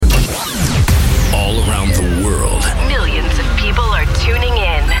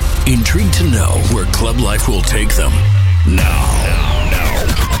club life will take them. Now.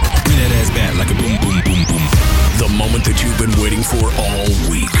 Bring that ass back like a boom, boom, boom, boom. The moment that you've been waiting for all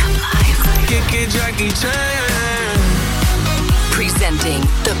week. Presenting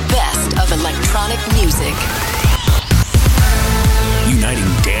the best of electronic music.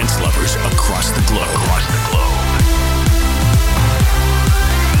 Uniting dance lovers across the globe.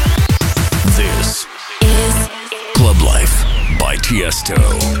 This is Club Life by Tiesto.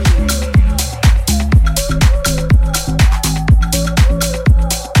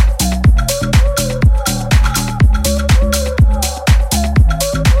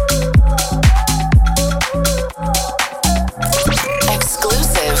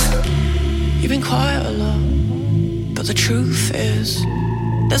 The truth is,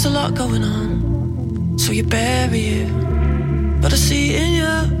 there's a lot going on, so you bury it. But I see in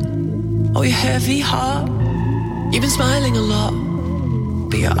you, oh, your heavy heart. You've been smiling a lot,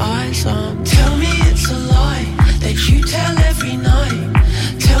 but your eyes aren't. Tell me it's a lie that you tell every night.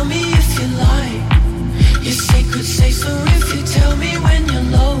 Tell me if you lie. Your secrets say so if you tell me when you're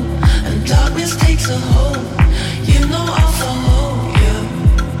low and darkness takes a hold. You know I'll follow you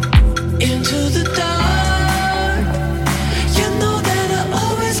into the dark.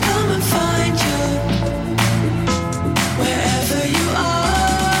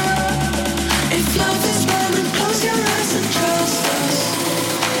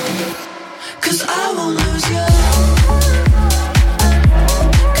 I won't lose you.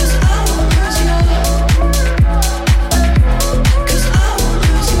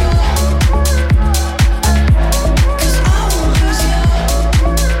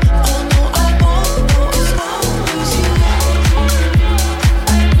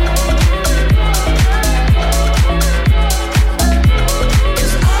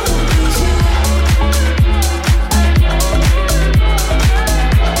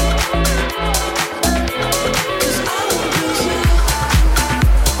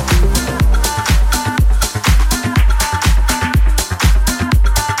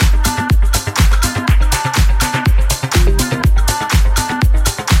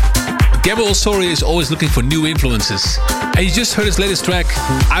 Gamuel Sori is always looking for new influences. And you just heard his latest track,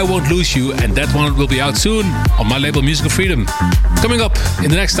 I Won't Lose You, and that one will be out soon on my label Musical Freedom. Coming up in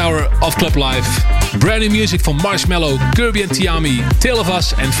the next hour of Club Live, brand new music from Marshmello, Curbi and Tchami, Tale of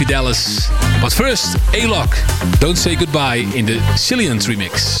Us and Fidelis. But first, ALOK, Don't Say Goodbye in the Silience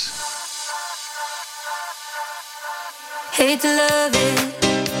remix. Hate to love it,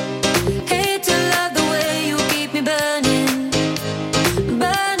 hate to love the way you keep me burning.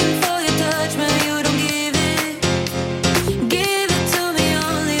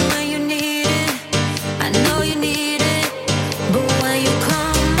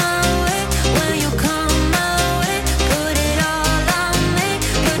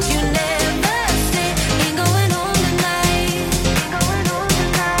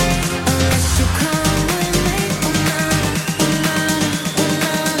 Unless you come with me, oh, nah, nah, nah, nah.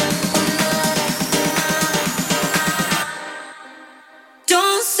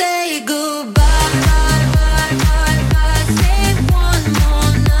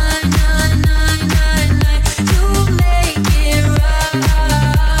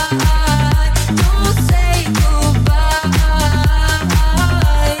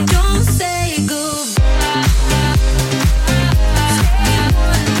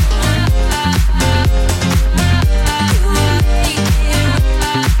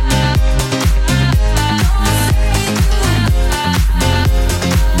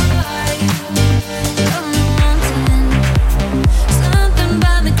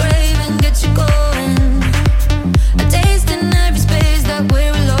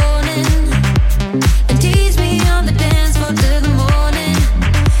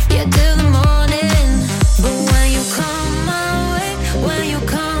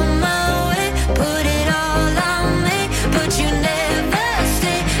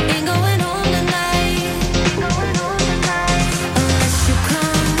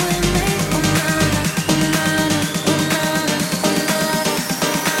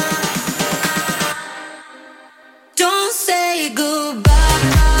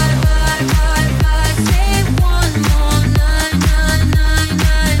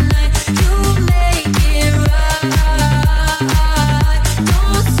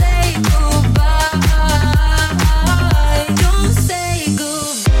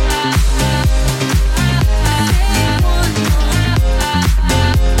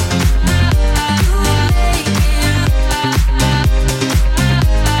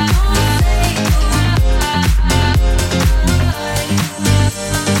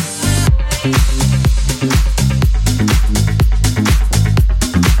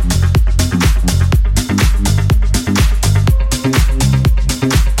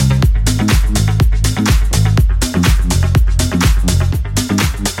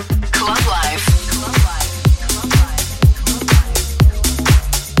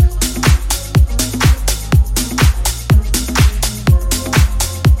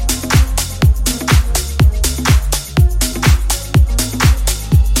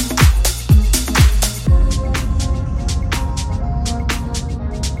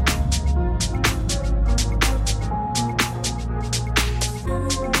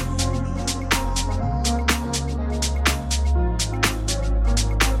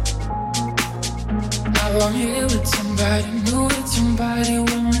 now I'm here with somebody new, with somebody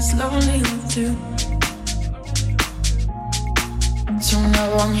when it's lonely with you. So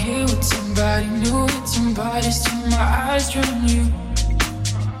now I'm here with somebody new, with somebody, still my eyes drawn you.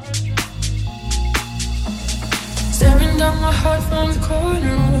 Staring down my heart from the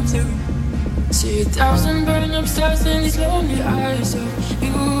corner of you. See 1,000 burning up stars in these lonely eyes of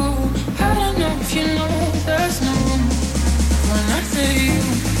you. I don't know if you know there's no room when I tell you,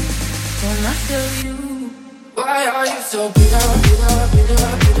 when I tell you. Why are you so bitter, bitter,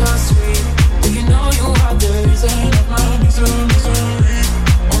 bitter, bitter sweet? Do you know you are the reason of my misery?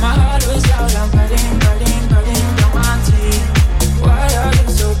 Oh, my heart was out, I'm biting, biting, biting down my teeth. Why are you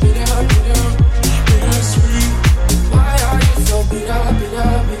so bitter, bitter, bitter sweet? Why are you so bitter, bitter,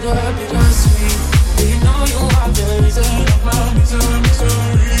 bitter, bitter sweet? Do you know you are the reason of my misery?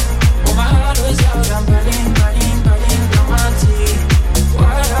 Oh, my heart was out, I'm biting, biting, biting down my teeth.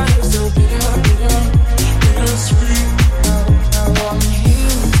 Why are you so bitter, bitter, bitter sweet? Now I'm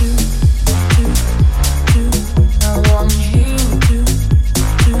here with you, now I'm here with you,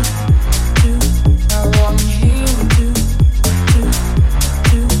 now I'm here with you,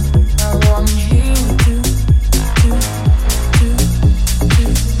 now I'm here with you.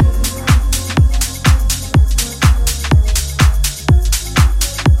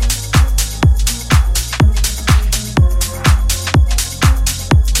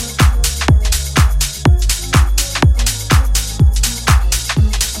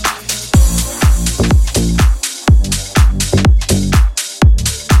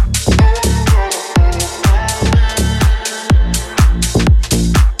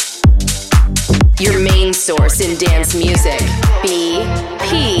 Your main source in dance music,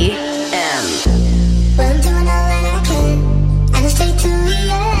 BPM. Well, I'm doing all that I can, and I'll stay till the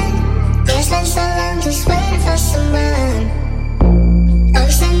end. There's been so long just waiting for someone. Oh,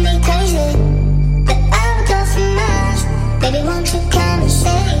 you send me crazy, but I would go for miles. Baby, won't you come and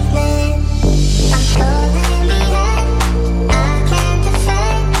save me? I'm falling behind, I can't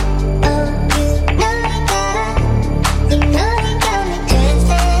defend. Oh, you know you got me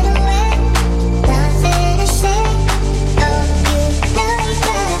drifting away. Nothing to say. Oh, you know you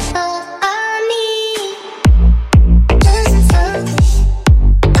gotta hold on me. Losing focus,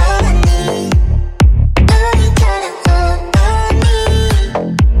 all I need. Oh, you gotta hold on me.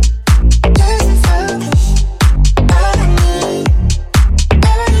 Losing focus, all I need.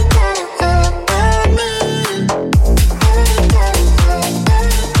 Oh, you gotta hold on me. Oh, you gotta hold, oh,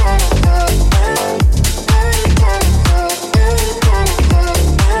 you gotta hold on. Oh, you gotta hold, oh, you gotta hold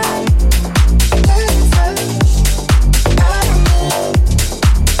on. Losing focus, all I need.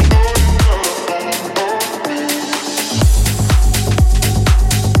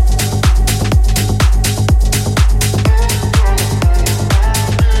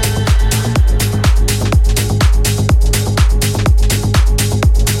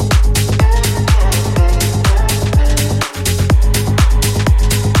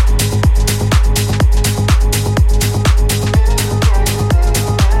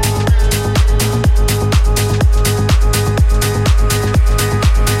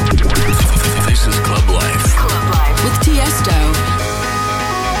 This is Club Life. Club Life with Tiesto.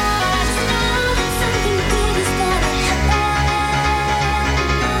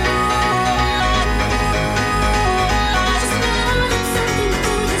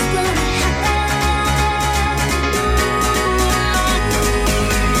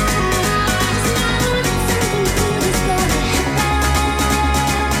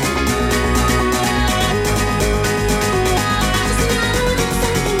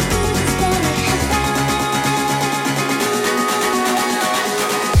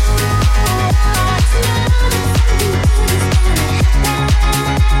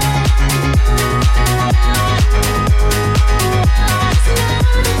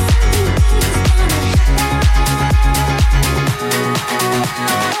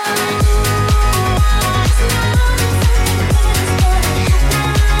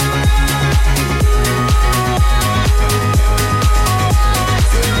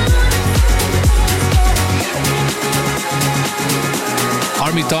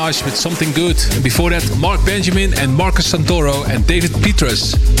 Armitage with Something Good. And before that, Marc Benjamin and Marcus Santoro and David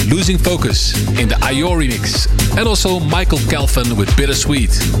Pietras, Losing Focus in the AYOR remix. And also Michael Calfan with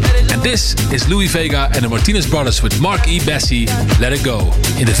Bittersweet. And this is Louie Vega and the Martinez brothers with Marc E. Bassy, Let It Go,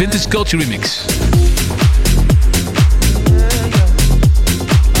 in the Vintage Culture remix.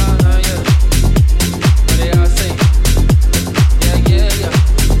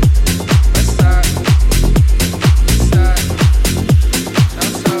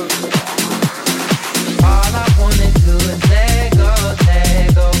 All I wanna do is let go,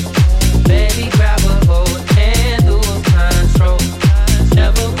 let go. Baby, grab a hold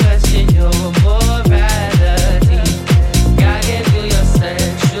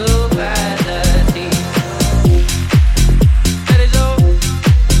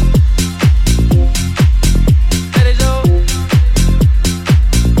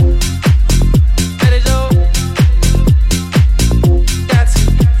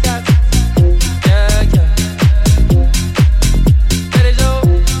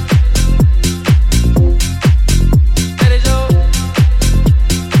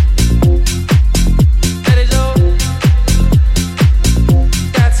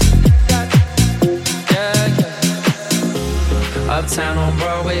on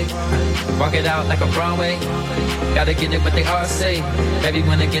Broadway. Walk it out like a Broadway. Gotta get it what they all say. Baby,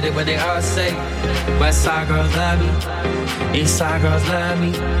 wanna get it what they all say. West side girls love me. East side girls love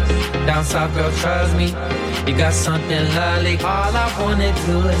me. Down south girls trust me. You got something lovely. All I wanna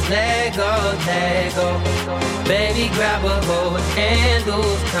do is let go, let go. Baby, grab a hold and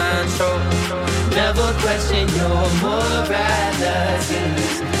lose control. Never question your morality.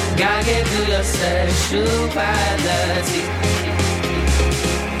 Gotta give you your sexuality.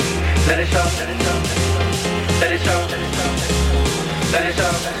 Let it show, let it show, let it show, let it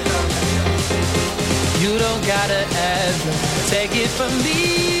show. You don't gotta ever take it from me.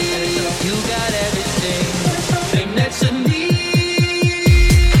 You got everything that you need.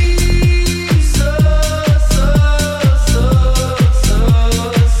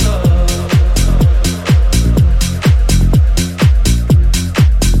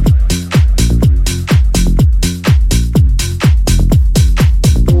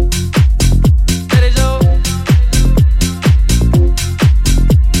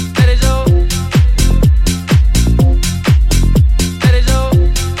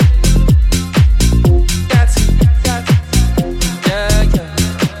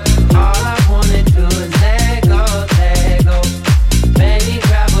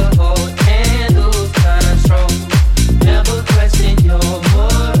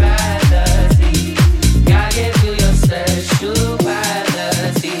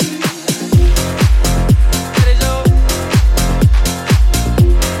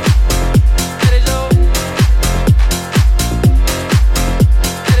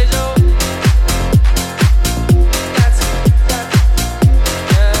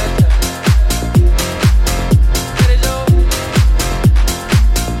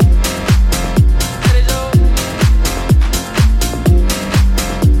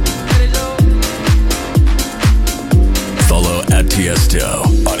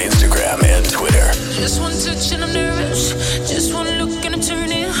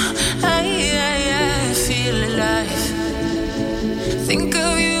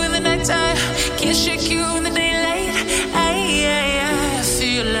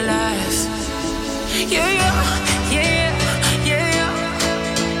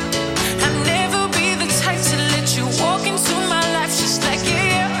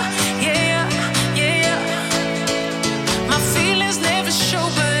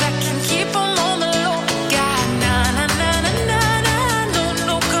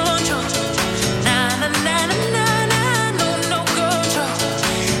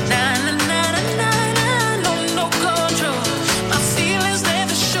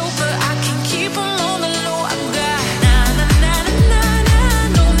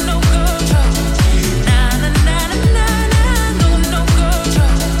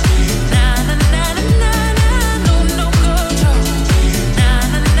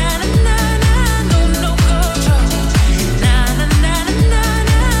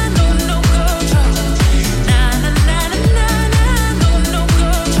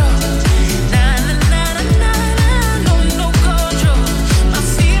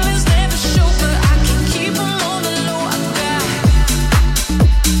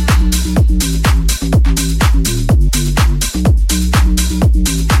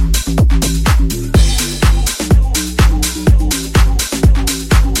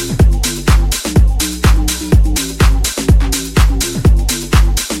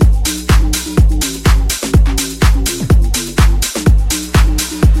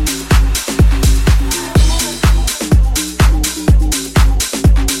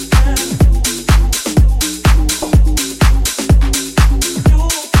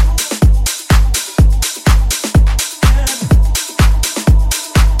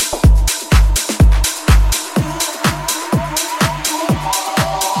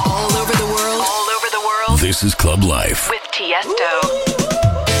 This is Club Life with Tiesto.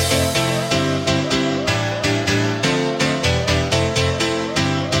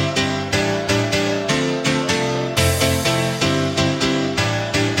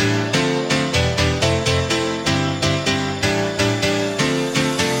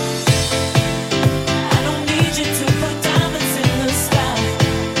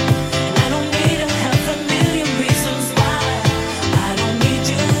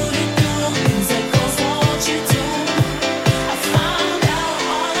 Found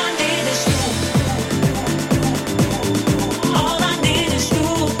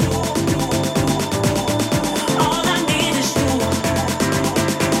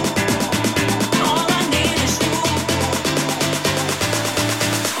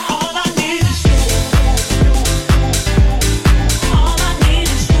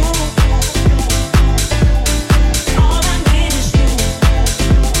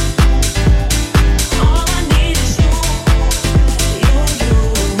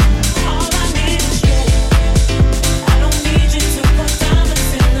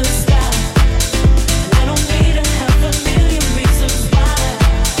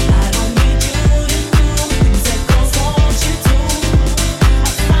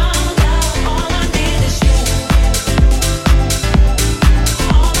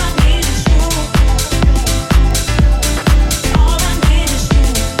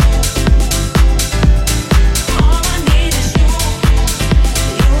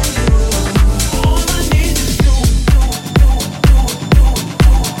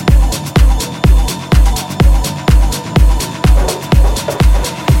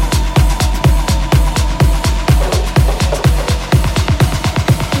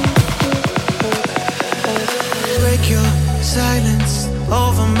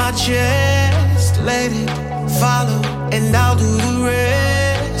my chest, let it follow, and I'll do the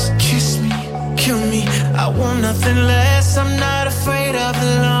rest. Kiss me, kill me, I want nothing less. I'm not afraid of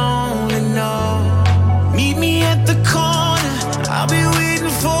the lonely, no. Meet me at the corner, I'll be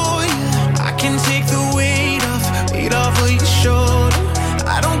waiting for you. I can take the weight off of your shoulder.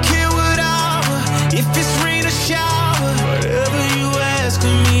 I don't care what hour, if it's rain or shower. Whatever you ask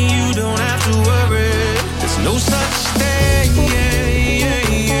of me, you don't have to worry. There's no such thing,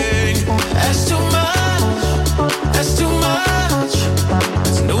 that's too much, that's too much.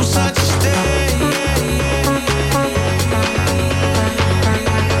 There's no such thing.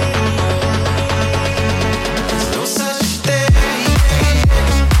 There's no such thing.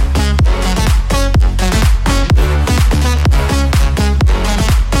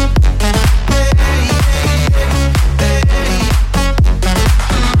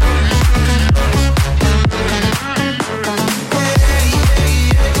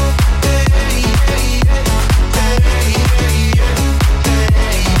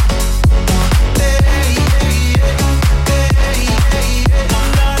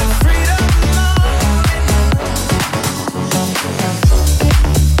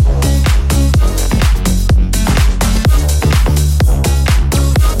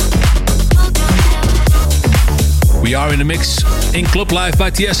 We are in the mix in Club Live by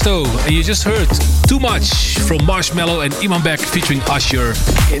Tiesto, and you just heard Too Much from Marshmello and Imanbek featuring Usher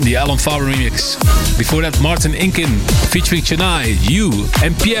in the Farben remix. Before that, Martin Ikin featuring Chenai, You,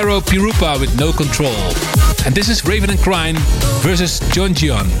 and Piero Pirupa with No Control. And this is Raven and Kreyn versus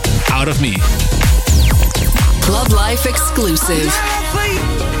Jeonghyeon, Out of Me. Club Life exclusive.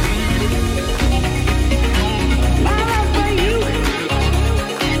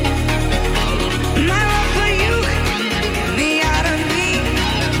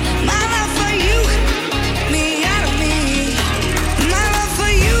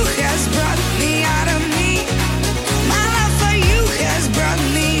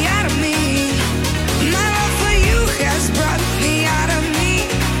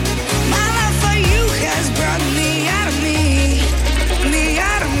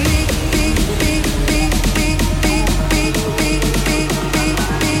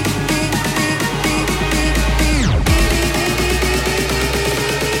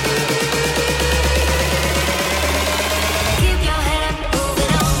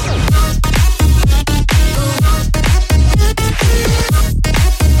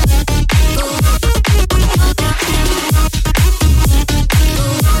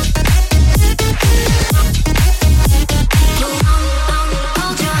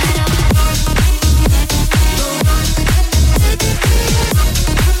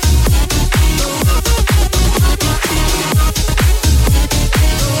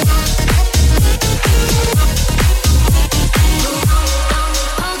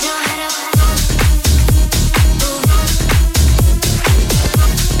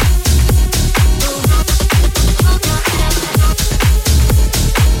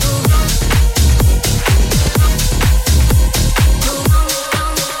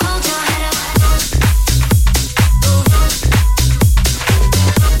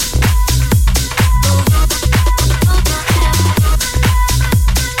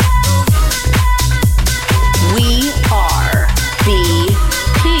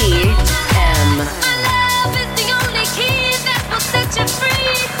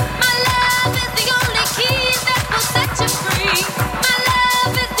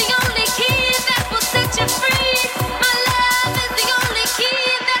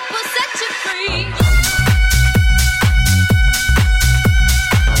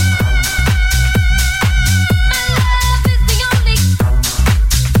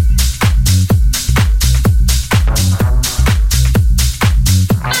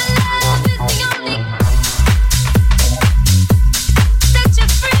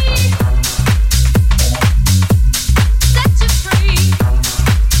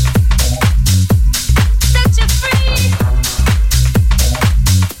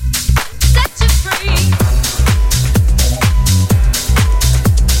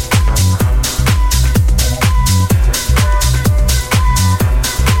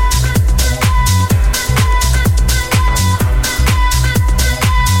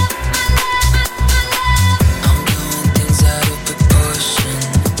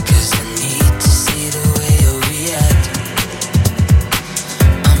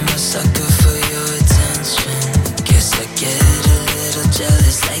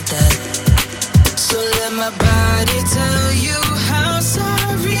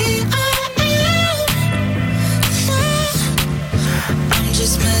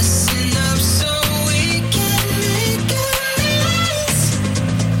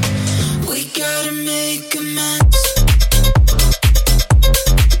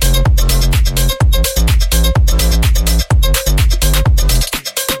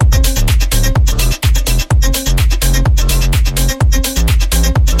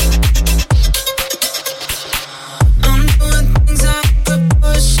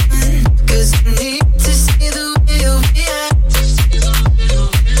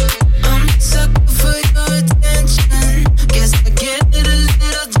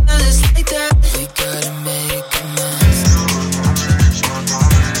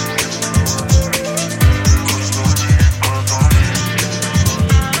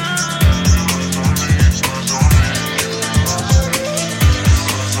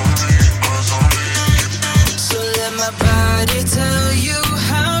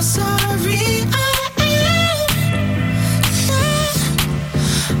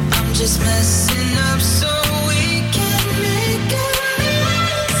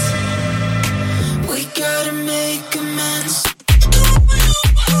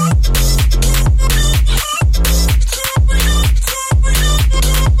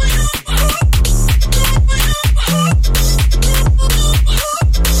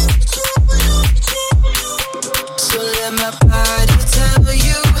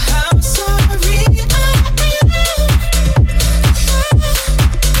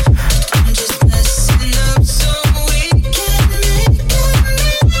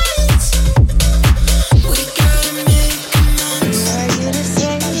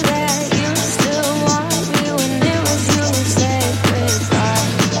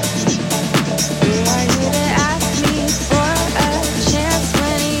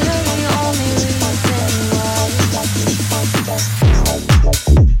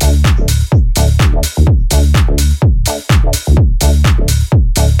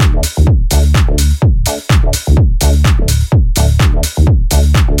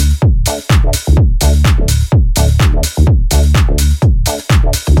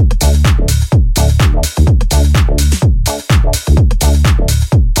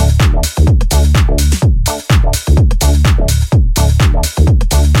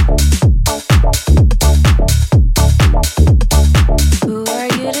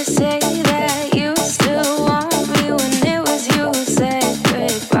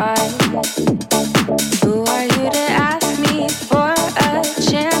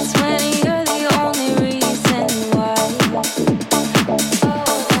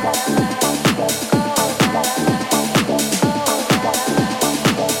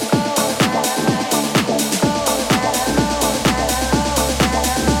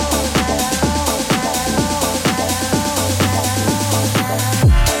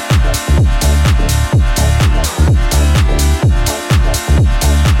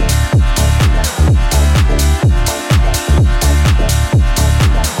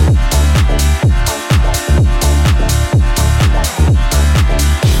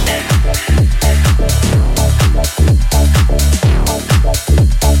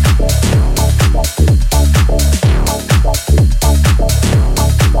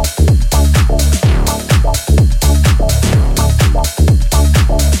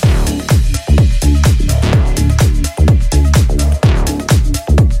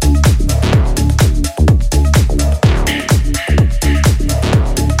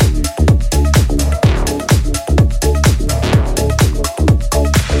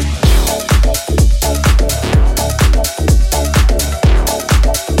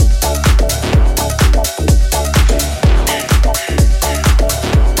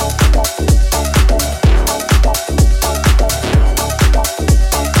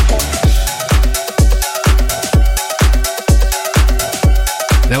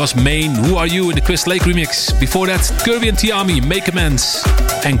 was Maine, Who Are You in the Chris Lake remix. Before that, Curbi and Tchami, Make Amends.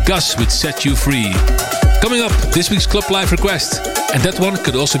 And Gus with Set You Free. Coming up, this week's Club Live request. And that one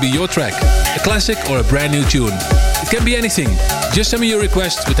could also be your track. A classic or a brand new tune. It can be anything. Just send me your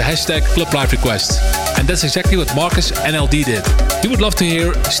request with the hashtag Club Live request. And that's exactly what Marcus NLD did. He would love to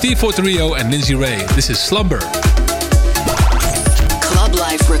hear Steve Forterio and Lindsay Ray. This is Slumber. Club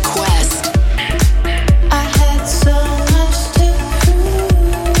Life request. I had so much to prove,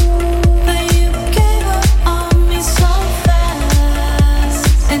 but you gave up on me so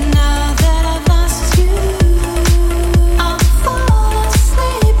fast. And now that I've lost you, I'll fall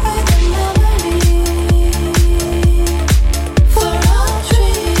asleep with the memory. For a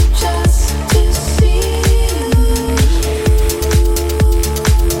dream just to see you.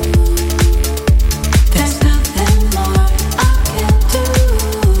 There's nothing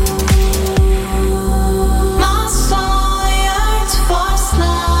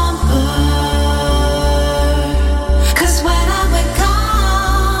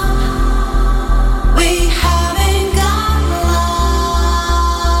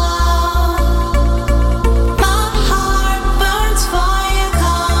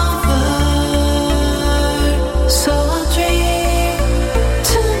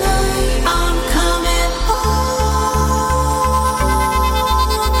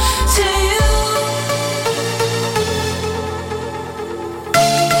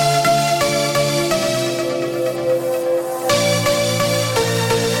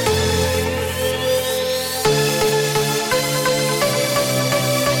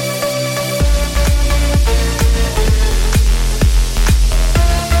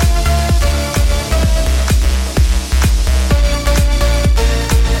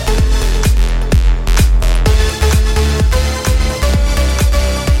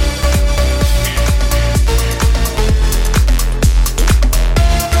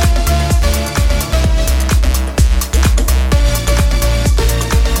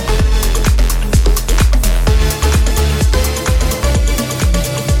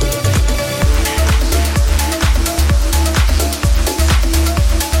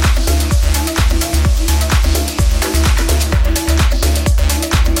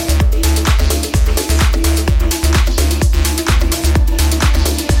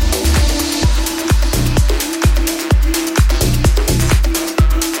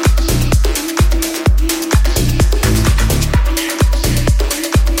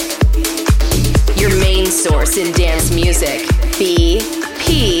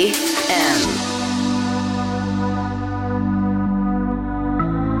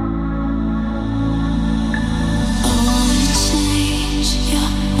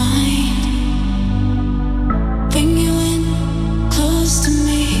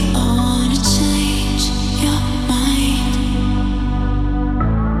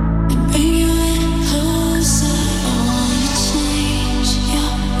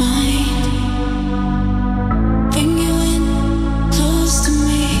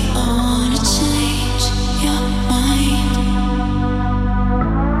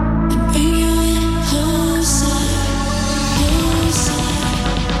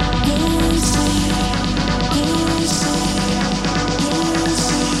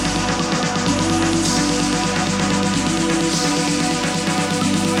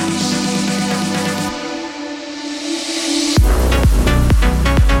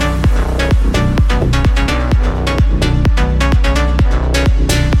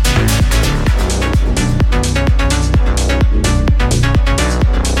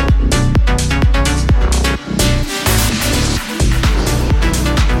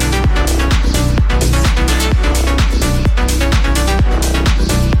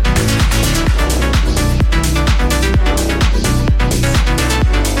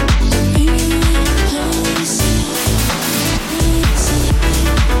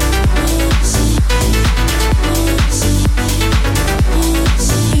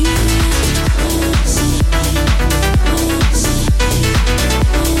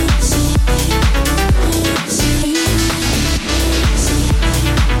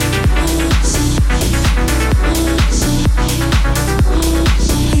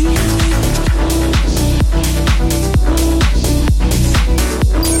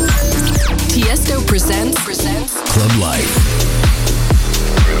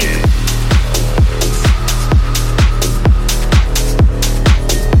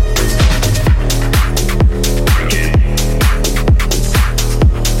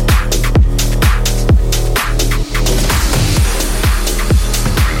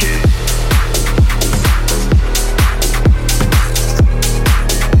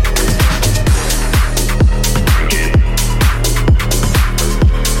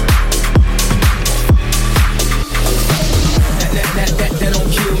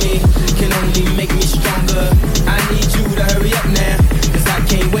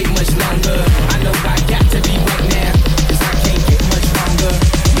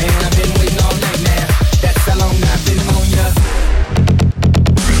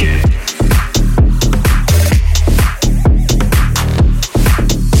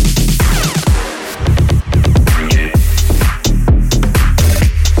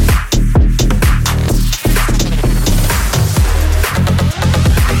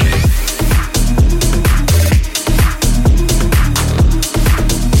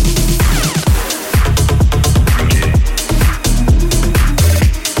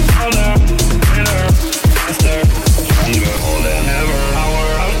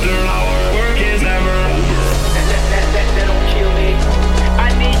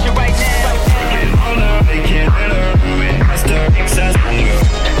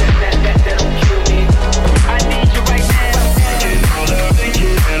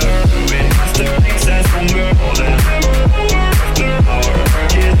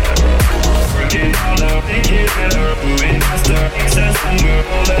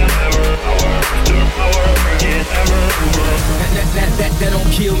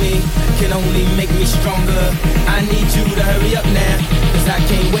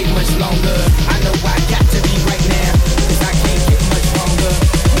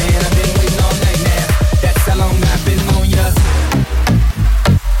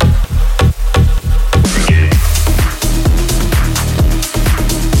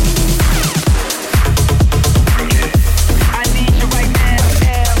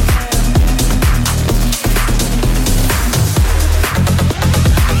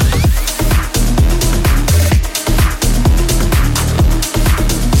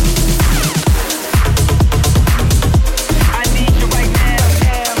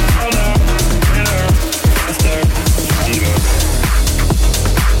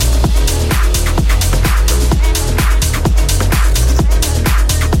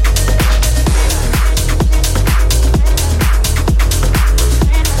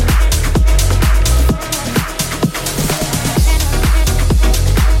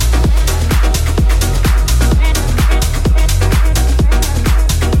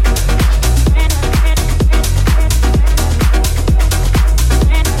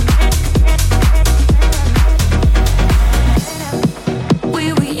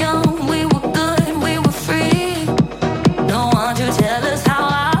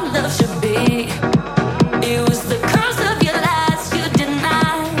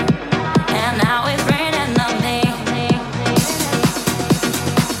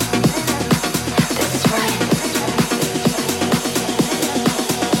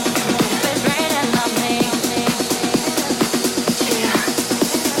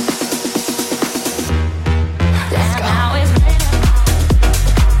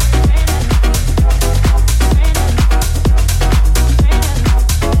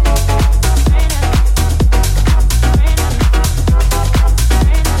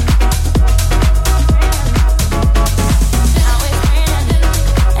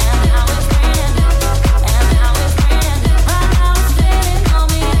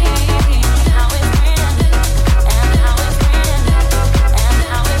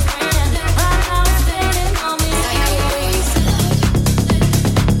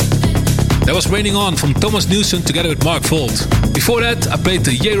was Raining On from Thomas Newson together with Mark Volt. Before that, I played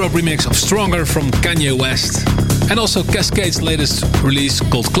the AYOR remix of Stronger from Kanye West. And also Cascade's latest release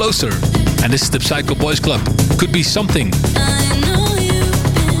called Closer. And this is the Psycho Boys Club. Could Be Something.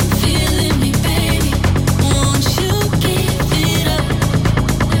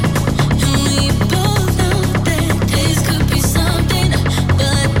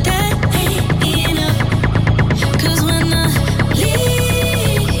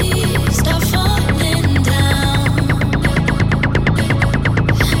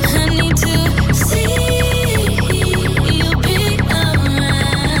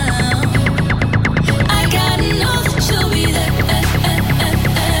 I gotta know that you'll be there.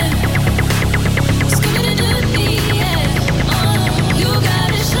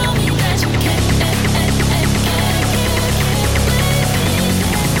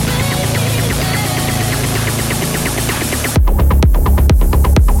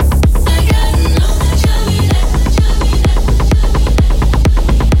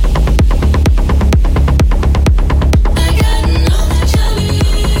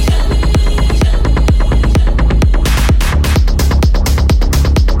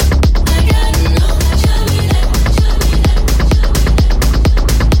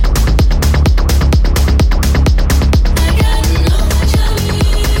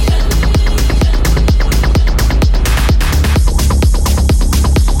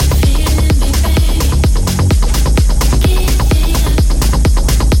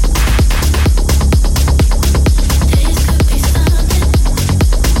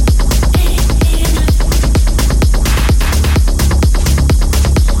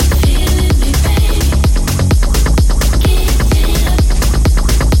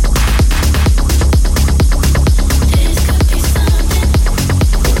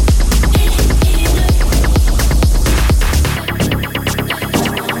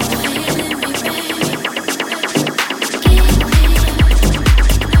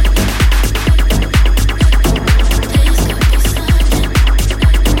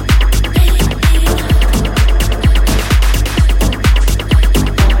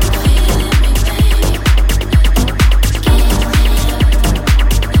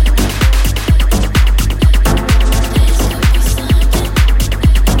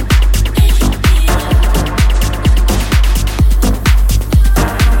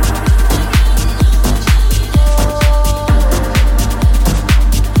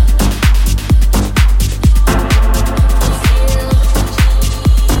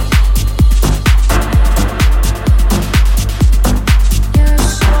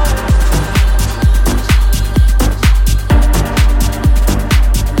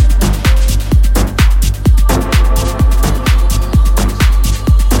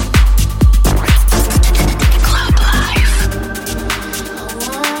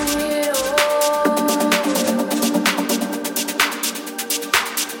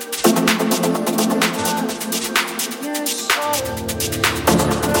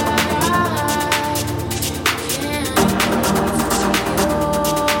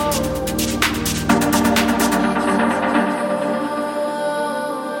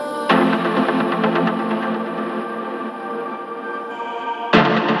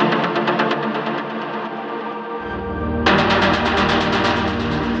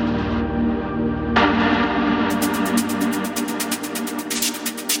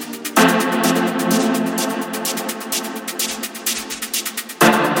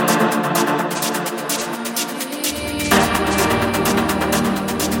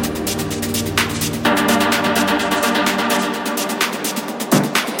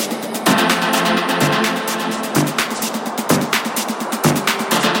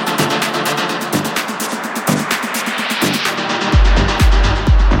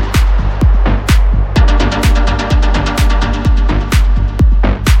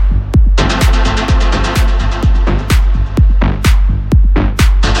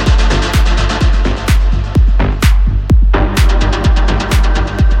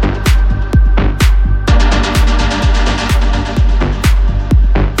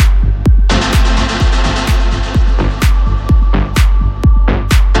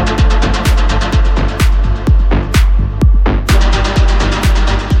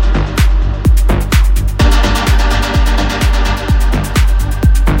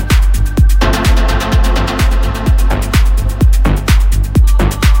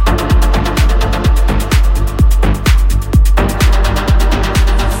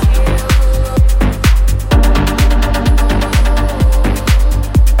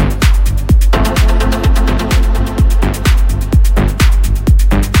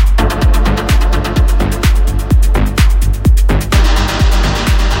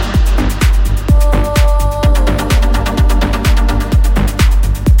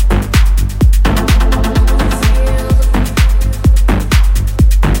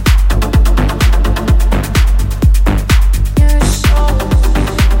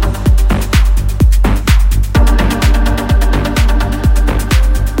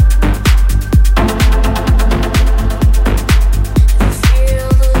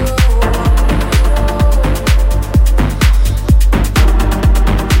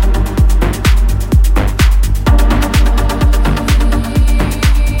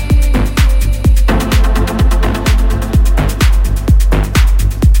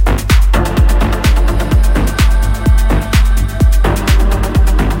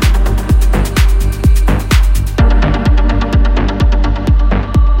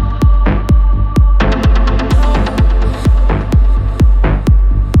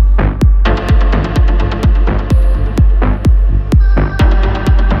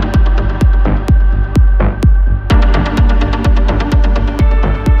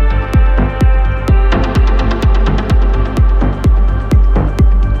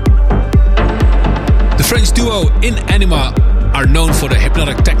 In Anima are known for the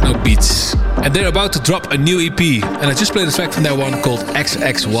hypnotic techno beats, and they're about to drop a new EP, and I just played a track from that one called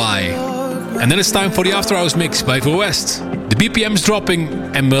XXY. And then it's time for the After Hours mix by Go West. The BPM is dropping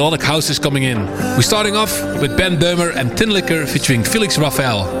and melodic house is coming in. We're starting off with Ben Böhmer and Tin Liquor featuring Felix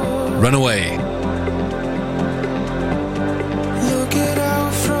Raphael, Runaway. Look at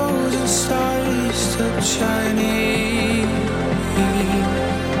our frozen stars still shining.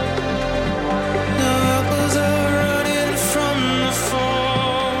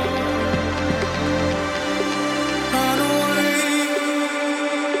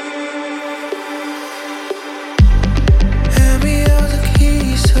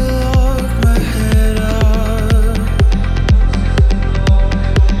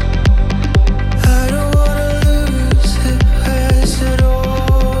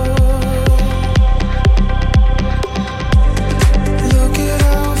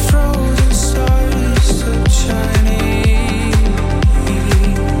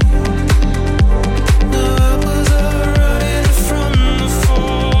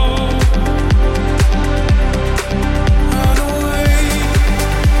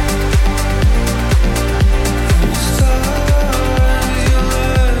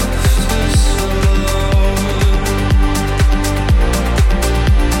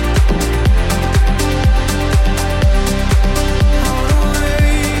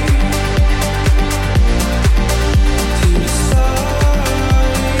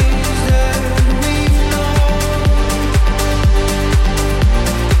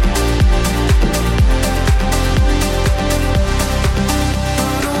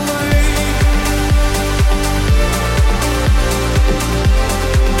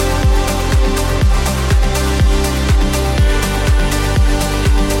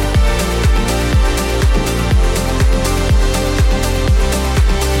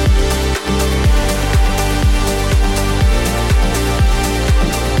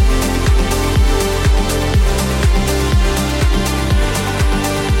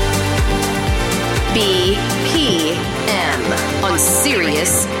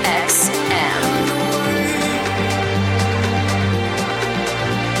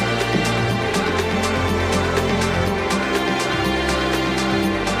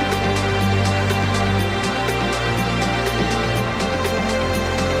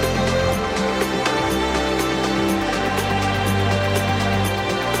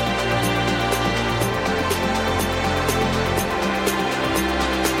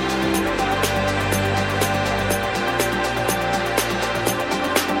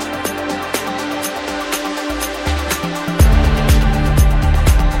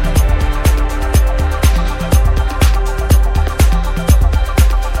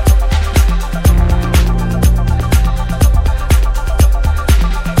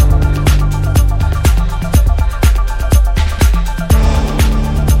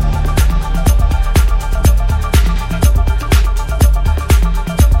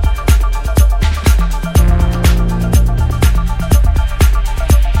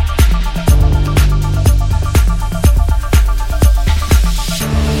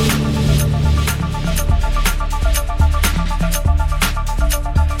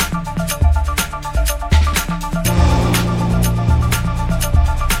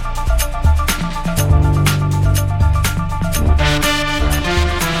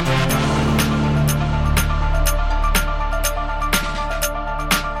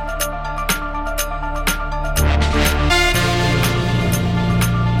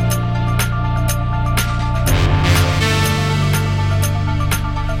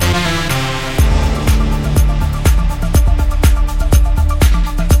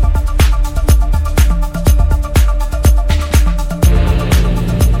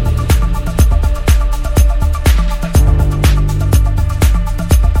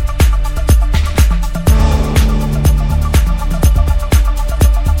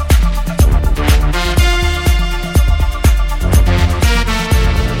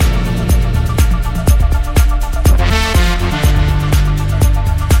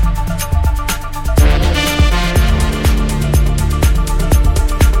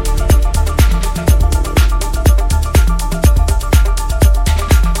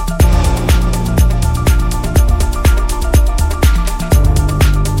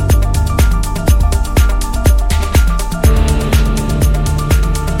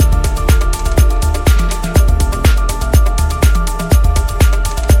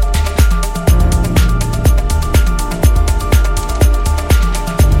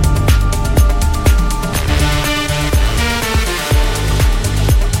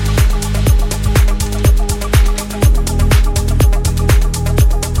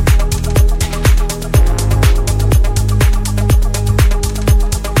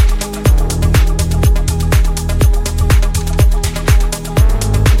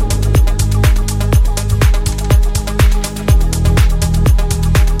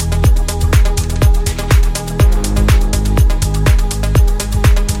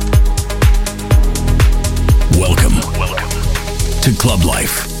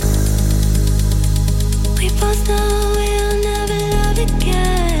 Life. We both know we'll never love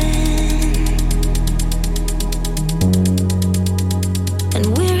again, and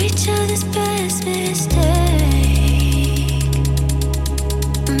we're each other's best mistake.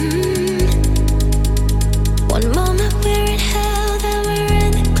 One moment we're in hell, then we're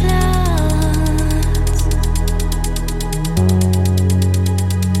in the clouds.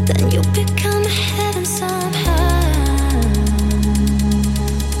 Then you become a heaven somehow.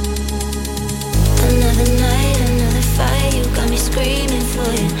 Another night, another fight, you got me screaming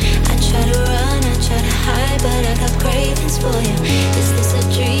for you. I try to run, I try to hide, but I got cravings for you. Is this a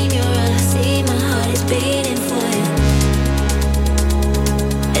dream? You're all I see, my heart is beating for you.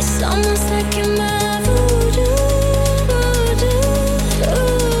 It's almost like you're my voodoo, voodoo,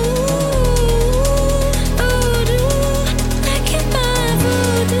 voodoo. Like you're my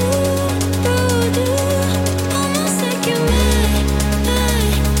voodoo, voodoo. Almost like you're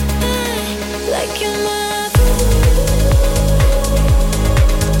like you're my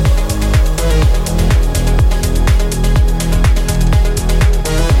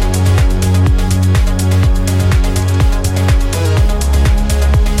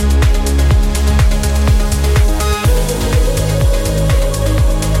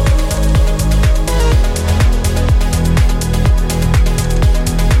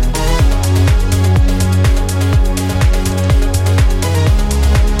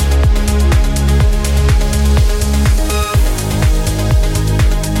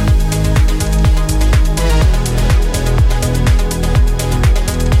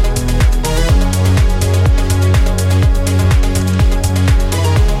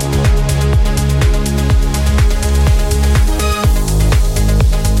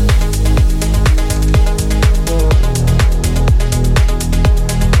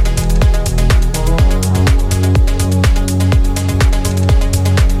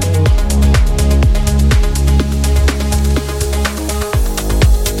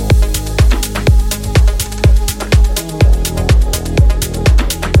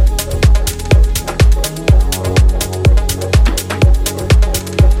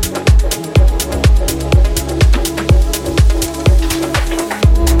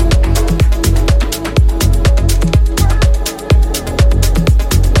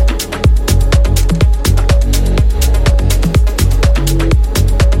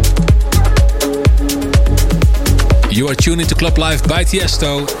Tune into Club Life by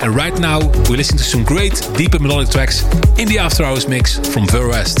Tiesto, and right now we're listening to some great deep and melodic tracks in the After Hours mix from Ver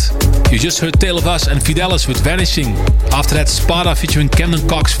West. You just heard Tale of Us and Fidelis with Vanishing. After that, Spada featuring Camden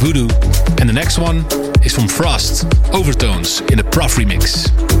Cox Voodoo, and the next one is from Frost, Overtones in the Prof remix.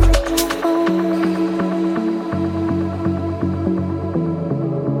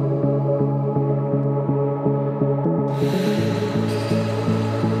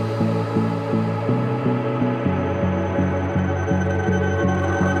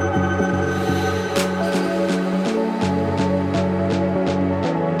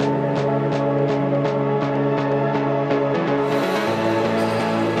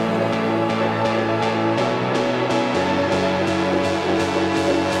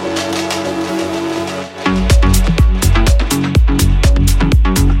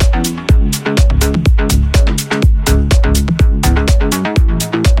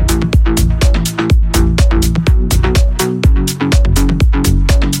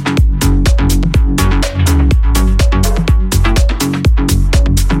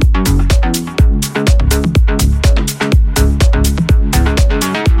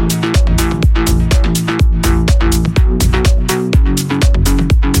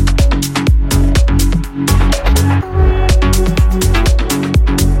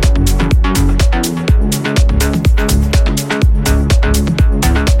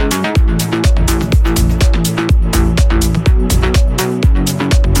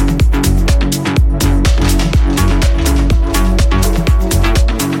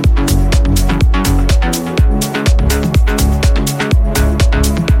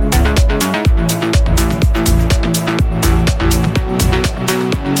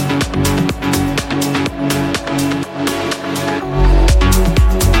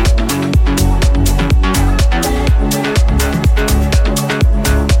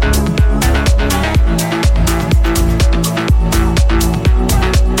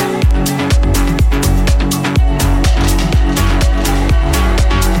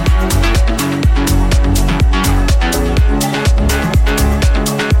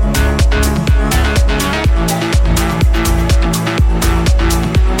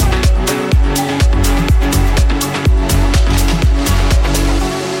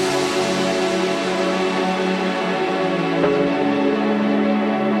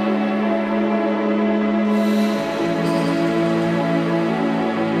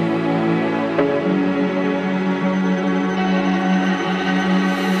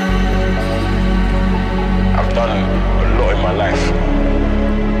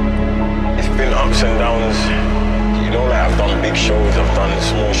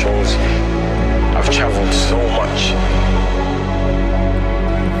 traveled so much.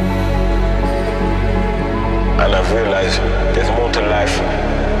 And I've realized there's more to life.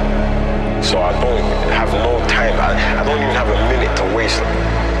 So I don't have no time. I don't even have a minute to waste.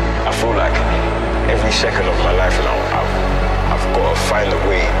 I feel like every second of my life now, I've got to find a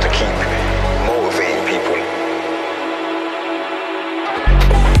way to keep motivating people.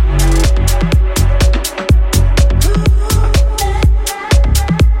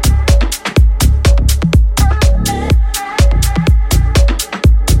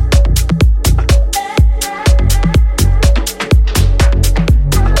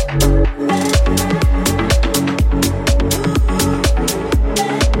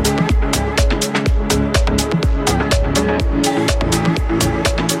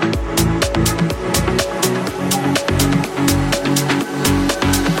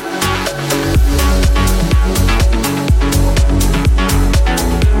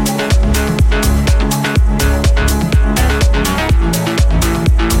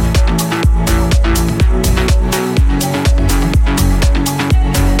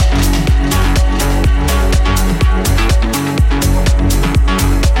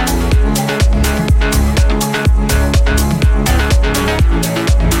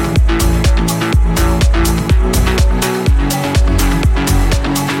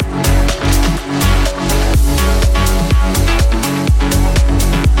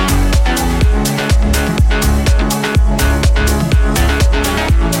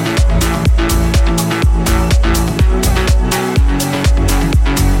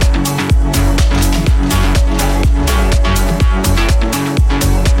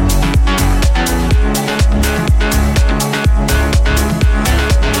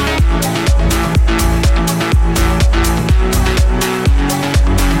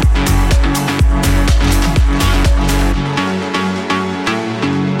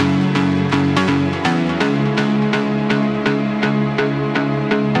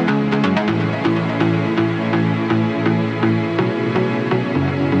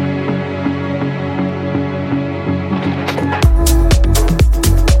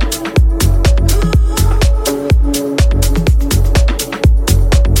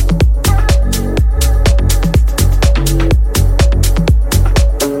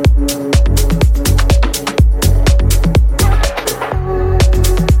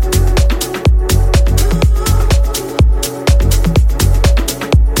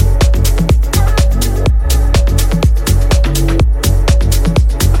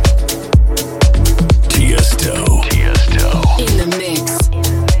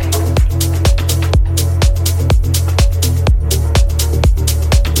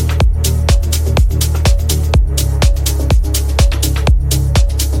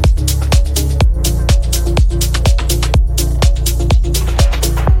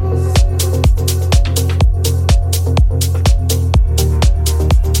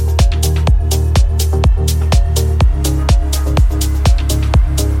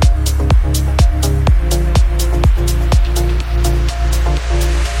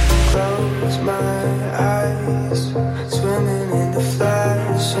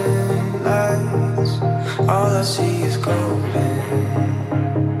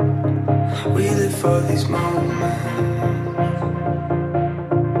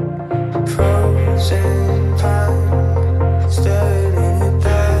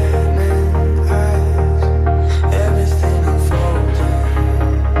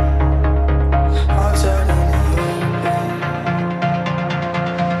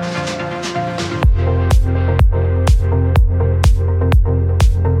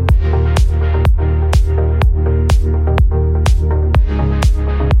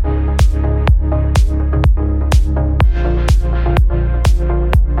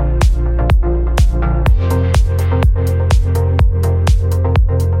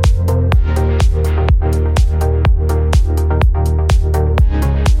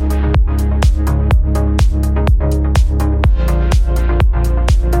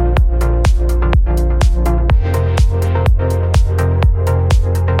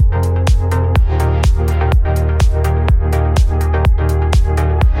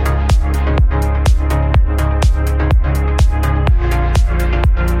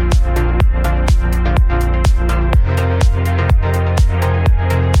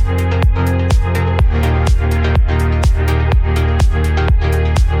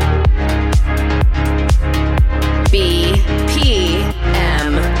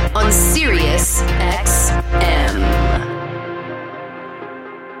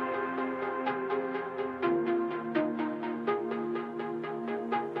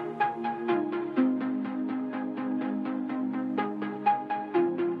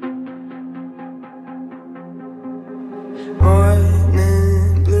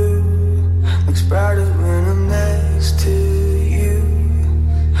 brighter when I'm next to you.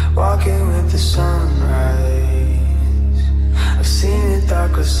 Walking with the sunrise. I've seen it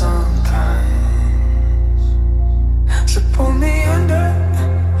darker sometimes. So pull me under.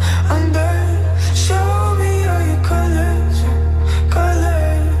 Show me all your colors.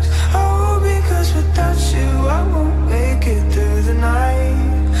 Oh, because without you I won't make it through the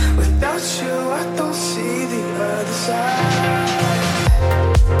night. Without you I don't see the other side.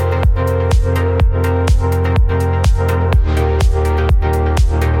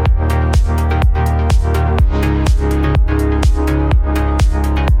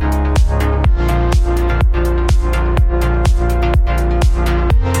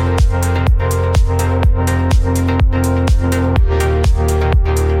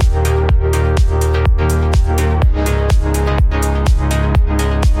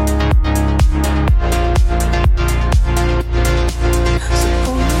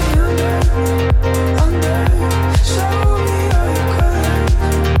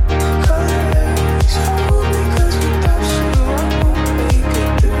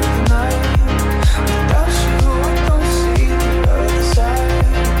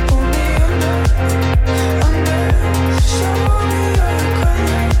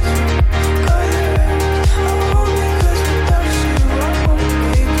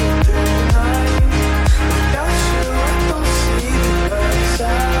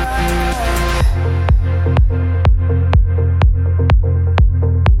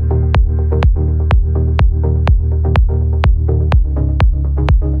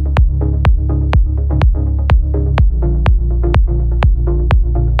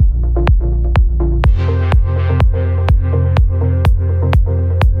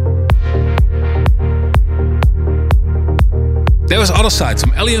 Was Other Side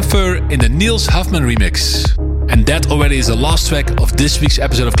from Alle and Fur in the Niels Huffman remix. And that already is the last track of this week's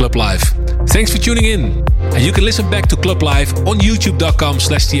episode of Club Live. Thanks for tuning in. And you can listen back to Club Live on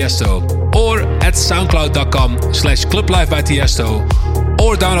youtube.com/Tiesto or at soundcloud.com/Clublive by Tiesto,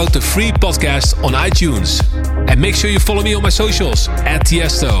 or download the free podcast on iTunes. And make sure you follow me on my socials at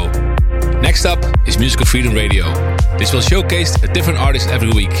Tiesto. Next up is Musical Freedom Radio. This will showcase a different artist every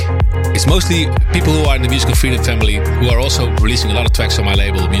week. It's mostly people who are in the Musical Freedom family who are also releasing a lot of tracks on my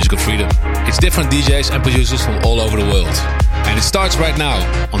label, Musical Freedom. It's different DJs and producers from all over the world. And it starts right now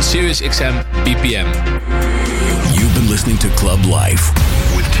on Sirius XM BPM. You've been listening to Club Life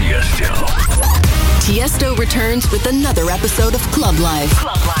with Tiesto. Tiesto returns with another episode of Club Live.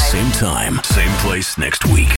 Same time, same place next week.